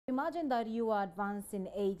Imagine that you are advanced in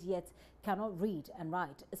age yet cannot read and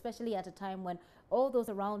write, especially at a time when all those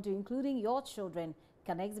around you, including your children,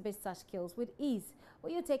 can exhibit such skills with ease.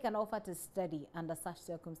 Will you take an offer to study under such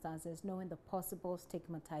circumstances, knowing the possible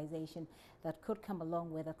stigmatization that could come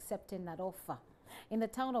along with accepting that offer? In the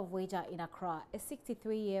town of Weja in Accra, a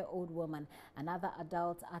 63-year-old woman and other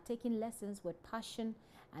adults are taking lessons with passion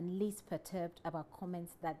and least perturbed about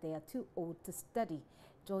comments that they are too old to study.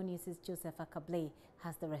 Joynews' Joseph Akable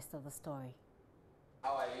has the rest of the story.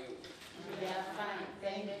 How are you? We are fine,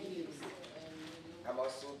 thank you. I'm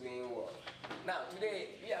also doing well. Now, today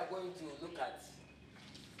we are going to look at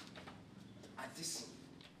addition.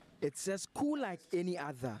 It's a school like any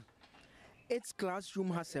other. Its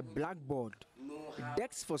classroom has a blackboard,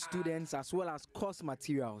 desks for students as well as course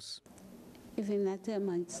materials. Even I tell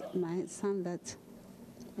my son that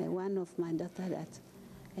one of my daughter that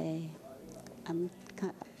I'm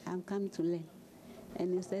come to learn,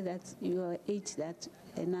 and you say that your age that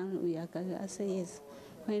now we are coming. I say yes.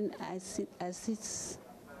 When I sit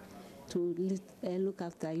to look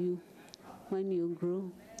after you, when you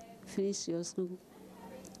grow, finish your school.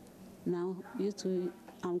 Now you two,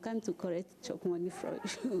 I'm coming to collect chop money from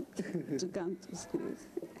you to come to school.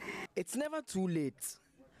 It's never too late.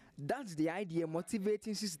 That's the idea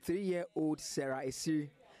motivating 63-year-old Sarah Esiri,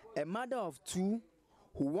 a mother of two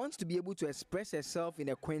who wants to be able to express herself in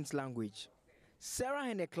a quaint language. Sarah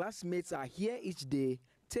and her classmates are here each day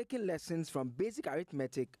taking lessons from basic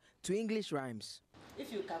arithmetic to English rhymes.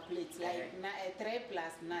 If you calculate like 3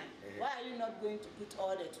 plus 9, why are you not going to put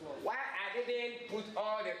all the 12? Why I didn't put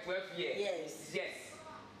all the 12 here? Yes. Yes.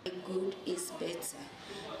 Good is better,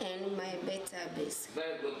 and my better base.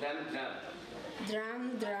 Very good.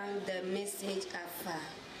 Drum. Drum, the message afar.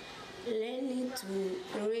 Learning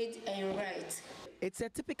to read and write. It's a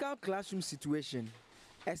typical classroom situation,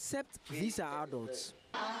 except these are adults.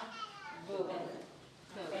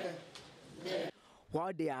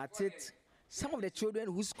 While they are at it, some of the children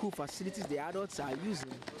whose school facilities the adults are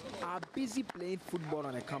using are busy playing football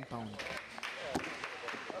on a compound.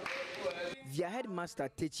 Their headmaster,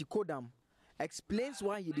 Techi Kodam, explains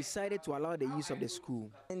why he decided to allow the use of the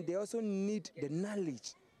school. And they also need the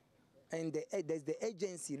knowledge. And there's the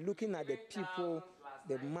agency looking at the people,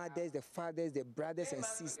 the mothers, the fathers, the brothers and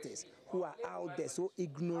sisters who are out there so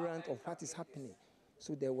ignorant of what is happening.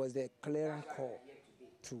 So there was a clear call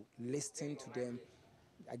to listen to them.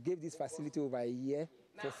 I gave this facility over a year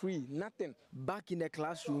for free, nothing. Back in the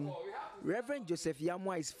classroom, Reverend Joseph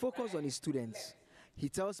Yamwa is focused on his students. He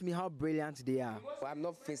tells me how brilliant they are. I'm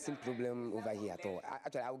not facing problem over here at all.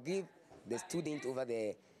 Actually, I'll give the student over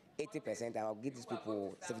the 80%, I'll give these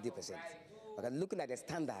people 70%. Because looking at the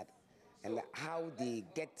standard and how they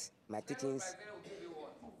get my teachings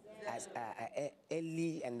as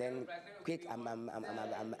early and then quick, I'm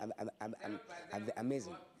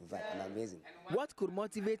amazing. In fact, I'm amazing. What could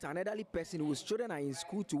motivate an elderly person whose children are in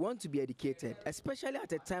school to want to be educated, especially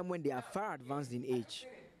at a time when they are far advanced in age?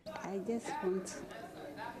 I just want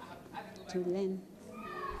to learn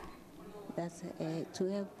that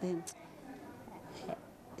to help them.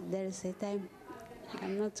 There is a time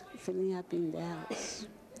I'm not feeling happy in the house.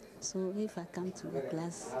 So if I come to the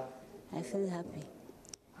class, I feel happy.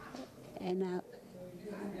 And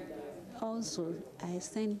also I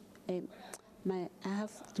send I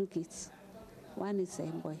have 2 kids. One is a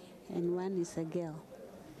boy and one is a girl.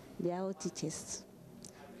 They are all teachers.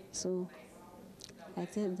 So I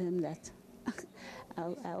tell them that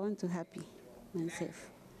I want to happy myself.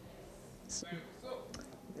 So,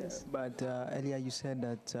 yes. But earlier you said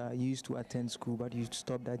that you used to attend school, but you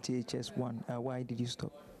stopped at JHS 1. Why did you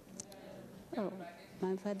stop? Oh,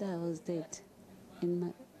 my father was dead.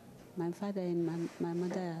 My father and my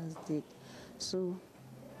mother was dead. So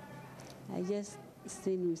I just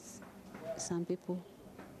stayed with some people.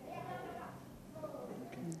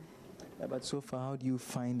 But so far, how do you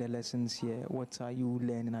find the lessons here? What are you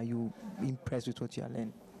learning? Are you impressed with what you are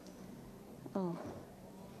learning? Oh,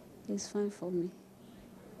 it's fun for me.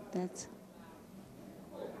 That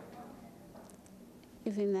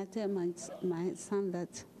even I tell my son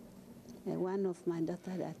that one of my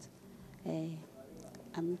daughter that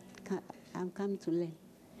I'm come to learn,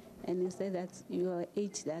 and you say that your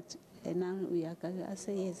age that now we are coming. I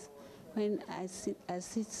say yes. When I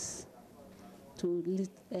sit to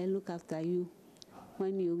look after you,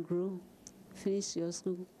 when you grow, finish your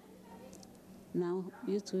school. Now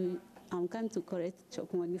you two, I'm coming to collect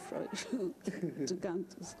chop money from you to come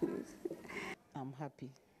to school. I'm happy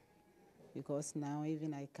because now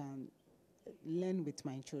even I can learn with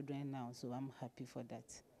my children now, so I'm happy for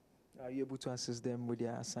that. Are you able to assist them with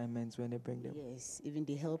their assignments when they bring them? Yes, even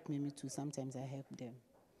they help me too. Sometimes I help them.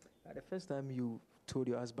 The first time you told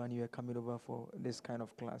your husband you were coming over for this kind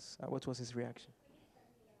of class, what was his reaction?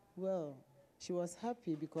 Well, she was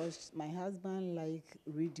happy because my husband likes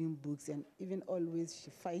reading books, and even always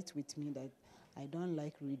she fights with me that I don't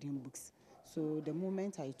like reading books. So the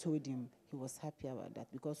moment I told him, he was happy about that,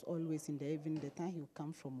 because always in the evening, the time he would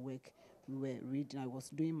come from work, we were reading. I was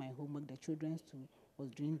doing my homework, the children too was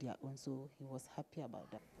doing their own, so he was happy about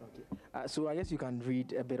that. Okay. So I guess you can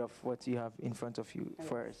read a bit of what you have in front of you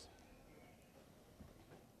first.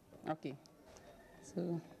 Okay.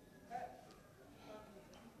 So,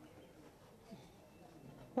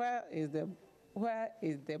 where is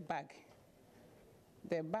the bag?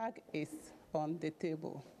 The bag is on the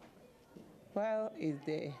table. Where is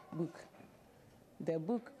the book? The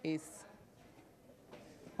book is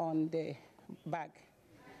on the bag.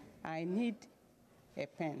 I need a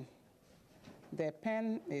pen. The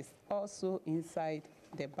pen is also inside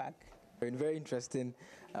the bag. Very interesting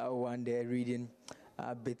one there, reading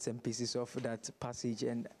bits and pieces of that passage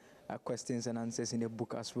and questions and answers in the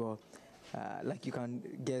book as well. Like you can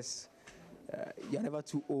guess, you're never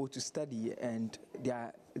too old to study, and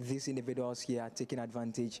these individuals here are taking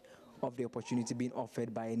advantage of the opportunity being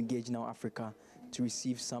offered by Engage Now Africa to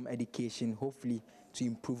receive some education, hopefully to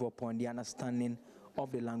improve upon the understanding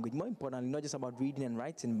of the language. More importantly, not just about reading and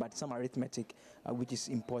writing, but some arithmetic, which is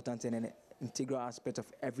important and an integral aspect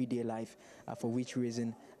of everyday life, for which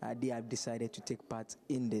reason they have decided to take part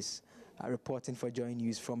in this. Reporting for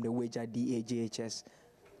Joynews from the Wager DAJHS,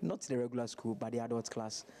 not the regular school, but the adult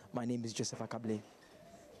class. My name is Joseph Akable.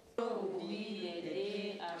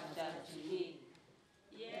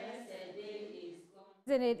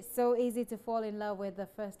 Isn't it so easy to fall in love with the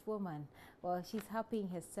first woman? Well, she's happying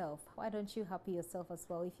herself. Why don't you happy yourself as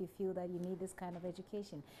well if you feel that you need this kind of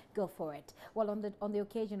education? Go for it. Well, on the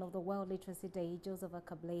occasion of the World Literacy Day, Joseph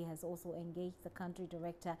Akable has also engaged the country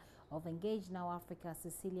director of Engage Now Africa,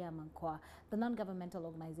 Cecilia Mankwa. The non-governmental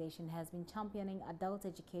organization has been championing adult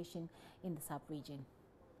education in the sub-region.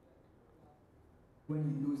 When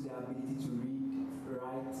you lose the ability to read,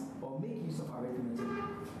 write, or make use of arithmetic,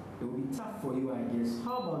 it will be tough for you, I guess.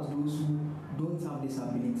 How about those who don't have this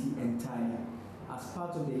ability entirely? As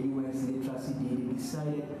part of the UN's Literacy Day, they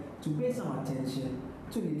decided to pay some attention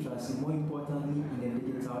to literacy, more importantly in the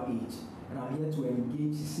digital age. And I'm here to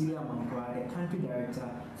engage Cecilia Mankwa, the country director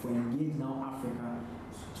for Engage Now Africa,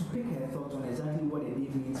 to pick her thoughts on exactly what the day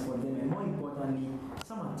means for them, and more importantly,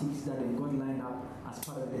 some activities that they've got lined up as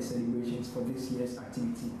part of their celebrations for this year's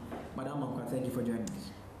activity. Madam Mankwa, thank you for joining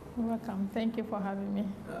us. You're welcome. Thank you for having me.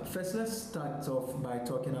 First, let's start off by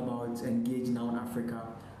talking about Engage Now Africa.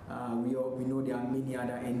 We know there are many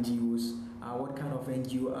other NGOs. What kind of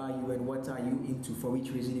NGO are you, and what are you into? For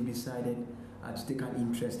which reason you decided to take an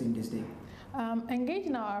interest in this day? Engage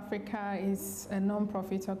Now Africa is a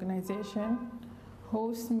non-profit organization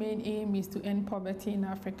whose main aim is to end poverty in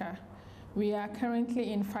Africa. We are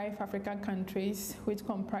currently in 5 African countries, which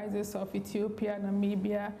comprises of Ethiopia,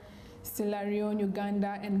 Namibia, Sierra Leone,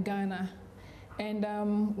 Uganda, and Ghana. And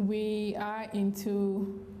we are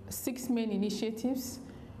into 6 main initiatives.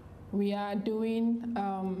 We are doing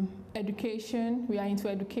education, we are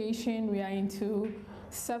into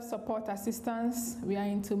self-support assistance, we are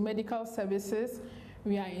into medical services,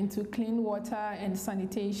 we are into clean water and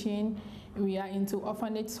sanitation, we are into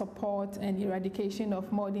orphanage support and eradication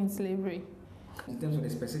of modern slavery. In terms of the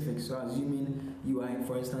specifics, so assuming you are,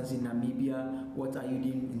 for instance, in Namibia, what are you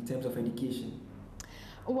doing in terms of education?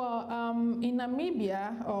 Well, in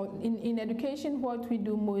Namibia, or in education, what we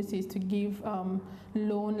do most is to give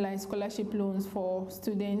like scholarship loans for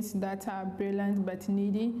students that are brilliant but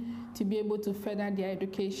needy to be able to further their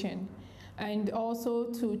education, and also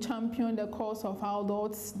to champion the cause of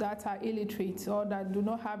adults that are illiterate or that do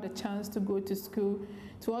not have the chance to go to school,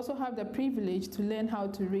 to also have the privilege to learn how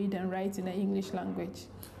to read and write in the English language.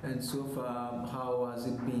 And so far, how has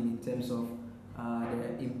it been in terms of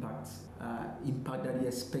the impact that you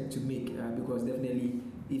expect to make? Because definitely,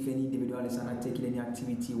 if any individual is undertaking any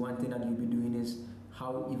activity, one thing that you'll be doing is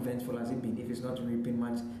how eventful has it been? If it's not reaping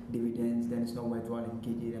much dividends, then it's not worthwhile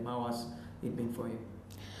engaging them. How has it been for you?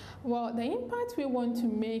 Well, the impact we want to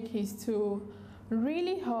make is to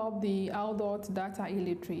really help the adults that are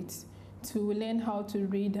illiterate to learn how to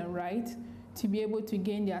read and write, to be able to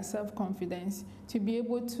gain their self-confidence, to be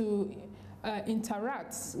able to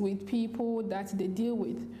interact with people that they deal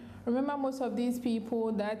with. Remember, most of these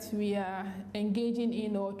people that we are engaging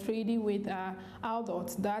in or trading with are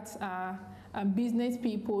adults that are business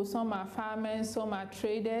people. Some are farmers, some are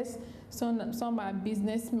traders, some are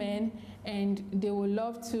businessmen, and they would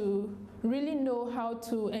love to really know how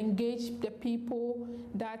to engage the people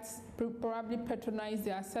that probably patronize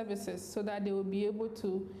their services, so that they will be able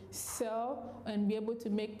to sell and be able to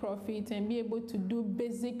make profit and be able to do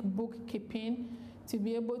basic bookkeeping, to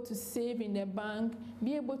be able to save in the bank,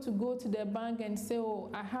 be able to go to the bank and say, oh,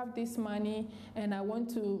 I have this money and I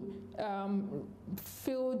want to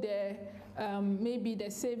fill the, maybe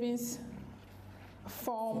the savings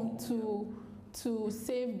form to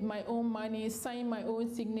save my own money, sign my own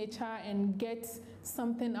signature, and get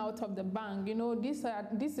something out of the bank. You know, this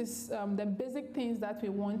is the basic things that we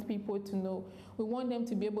want people to know. We want them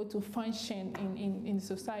to be able to function in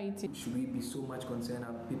society. Should we be so much concerned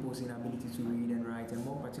about people's inability to read and write, and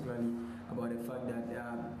more particularly about the fact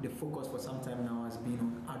that the focus for some time now has been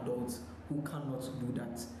on adults who cannot do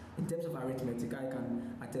that? In terms of arithmetic, I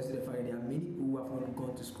can attest to the fact that there are many people who have not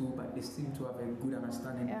gone to school, but they seem to have a good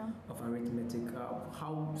understanding of arithmetic.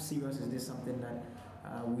 How serious is this something that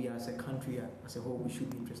we as a country, as a whole, we should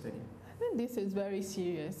be interested in? I think this is very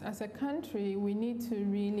serious. As a country, we need to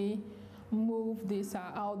really move this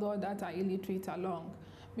outdoor that are illiterate along.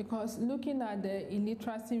 Because looking at the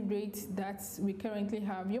illiteracy rate that we currently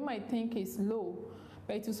have, you might think it's low,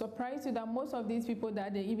 but it will surprise you that most of these people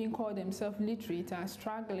that they even call themselves literate are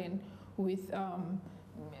struggling with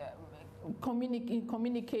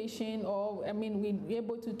communication, or be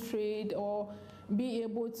able to trade or be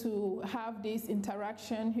able to have this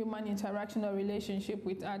interaction, human interaction or relationship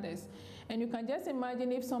with others. And you can just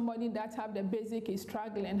imagine if somebody that have the basic is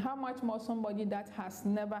struggling, how much more somebody that has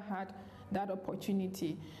never had that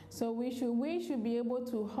opportunity. So we should be able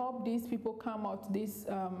to help these people come out this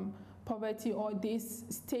poverty or this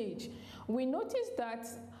stage. We noticed that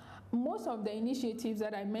most of the initiatives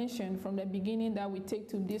that I mentioned from the beginning that we take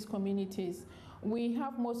to these communities, we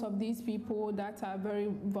have most of these people that are very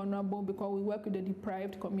vulnerable because we work with the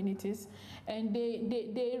deprived communities, and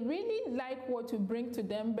they really like what you bring to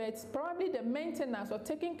them, but probably the maintenance or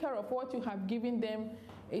taking care of what you have given them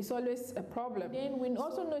is always a problem. Then we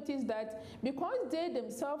also notice that because they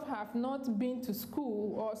themselves have not been to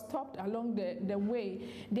school or stopped along the way,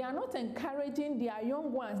 they are not encouraging their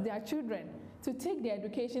young ones, their children, to take their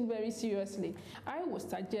education very seriously. I would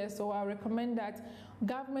suggest, or I recommend, that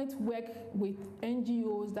government work with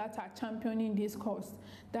NGOs that are championing this cause,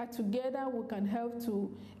 that together we can help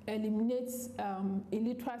to eliminate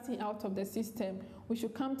illiteracy out of the system. We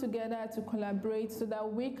should come together to collaborate so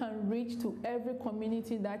that we can reach to every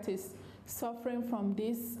community that is suffering from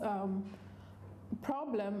this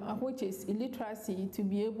problem, which is illiteracy, to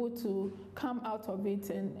be able to come out of it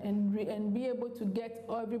and be able to get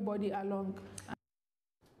everybody along.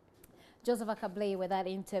 Joseph Akabley with that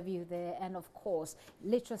interview there. And of course,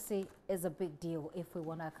 literacy is a big deal if we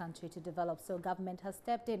want our country to develop. So government has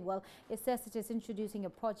stepped in. Well, it says it is introducing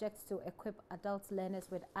a project to equip adult learners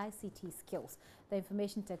with ICT skills. The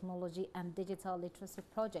Information Technology and Digital Literacy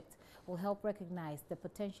Project will help recognize the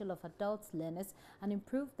potential of adult learners and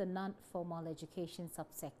improve the non-formal education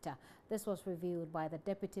subsector. This was revealed by the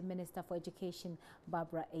Deputy Minister for Education,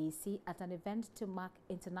 Barbara AC, at an event to mark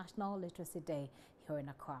International Literacy Day here in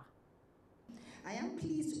Accra. I am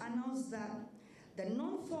pleased to announce that the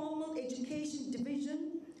Non-Formal Education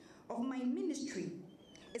Division of my ministry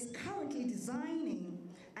is currently designing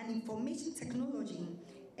an information technology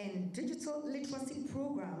and digital literacy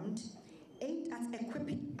program aimed at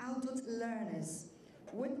equipping adult learners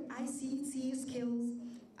with ICT skills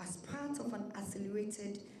as part of an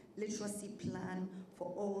accelerated literacy plan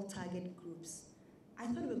for all target groups. I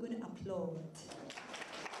thought we were going to applaud.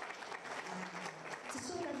 To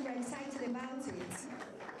show that we are excited about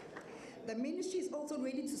it. The ministry is also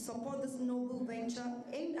ready to support this noble venture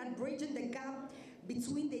aimed at bridging the gap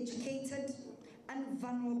between the educated and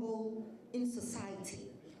vulnerable in society.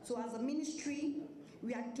 So as a ministry,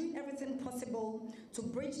 we are doing everything possible to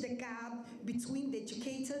bridge the gap between the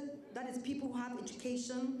educated, that is people who have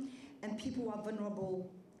education, and people who are vulnerable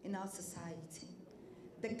in our society.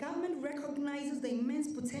 The government recognizes the immense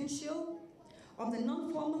potential of the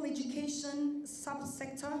non-formal education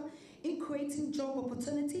subsector in creating job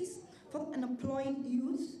opportunities for unemployed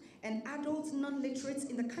youth and adult non-literates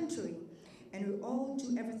in the country. And we all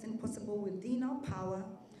do everything possible within our power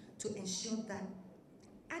to ensure that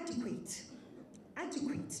adequate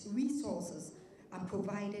resources are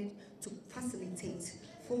provided to facilitate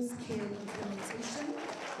full-scale implementation.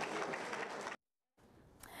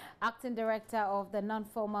 Acting Director of the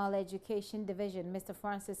Non-Formal Education Division, Mr.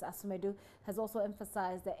 Francis Asumedu, has also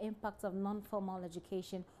emphasized the impact of non-formal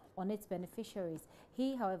education on its beneficiaries.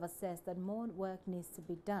 He, however, says that more work needs to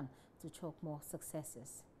be done to chalk more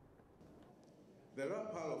successes. There are a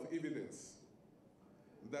pile of evidence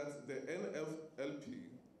that the NFLP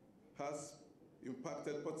has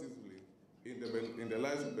impacted positively in the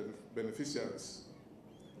lives of beneficiaries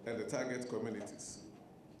and the target communities.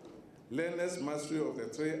 Learners' mastery of the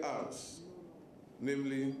 3 R's,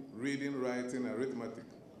 namely reading, writing, and arithmetic,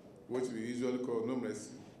 which we usually call numeracy,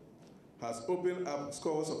 has opened up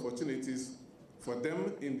scores of opportunities for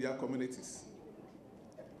them in their communities.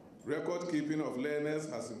 Record keeping of learners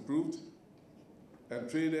has improved, and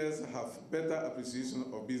traders have better appreciation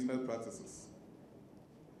of business practices.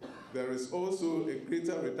 There is also a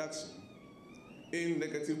greater reduction in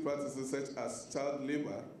negative practices such as child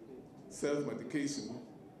labor, self-medication,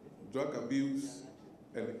 drug abuse,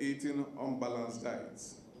 and eating unbalanced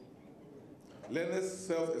diets. Learners'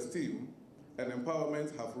 self-esteem and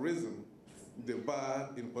empowerment have risen the bar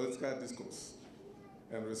in political discourse,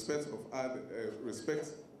 and respect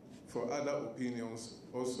for other opinions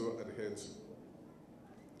also adhered to.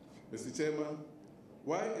 Mr. Chairman,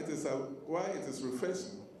 while it is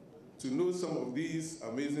refreshing to know some of these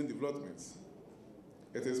amazing developments,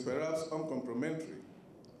 it is perhaps uncomplimentary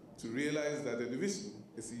to realize that the division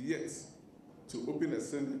is yet to open a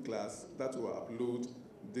single class that will upload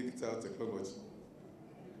digital technology.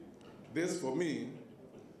 This, for me,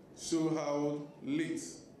 shows how late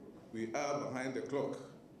we are behind the clock,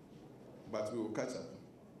 but we will catch up.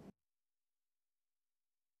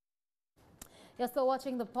 You're still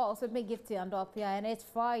watching The Pulse with me, Gifty and Opia, and it's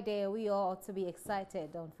Friday. We ought to be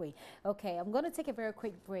excited, don't we? Okay, I'm going to take a very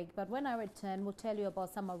quick break, but when I return, we'll tell you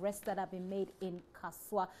about some arrests that have been made in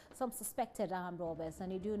Kaswa, some suspected armed robbers.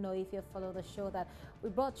 And you do know, if you follow the show, that we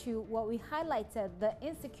brought you what we highlighted, the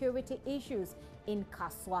insecurity issues in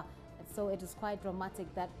Kaswa. And so it is quite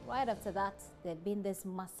dramatic that right after that, there'd been this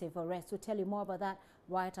massive arrest. We'll tell you more about that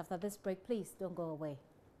right after this break. Please don't go away.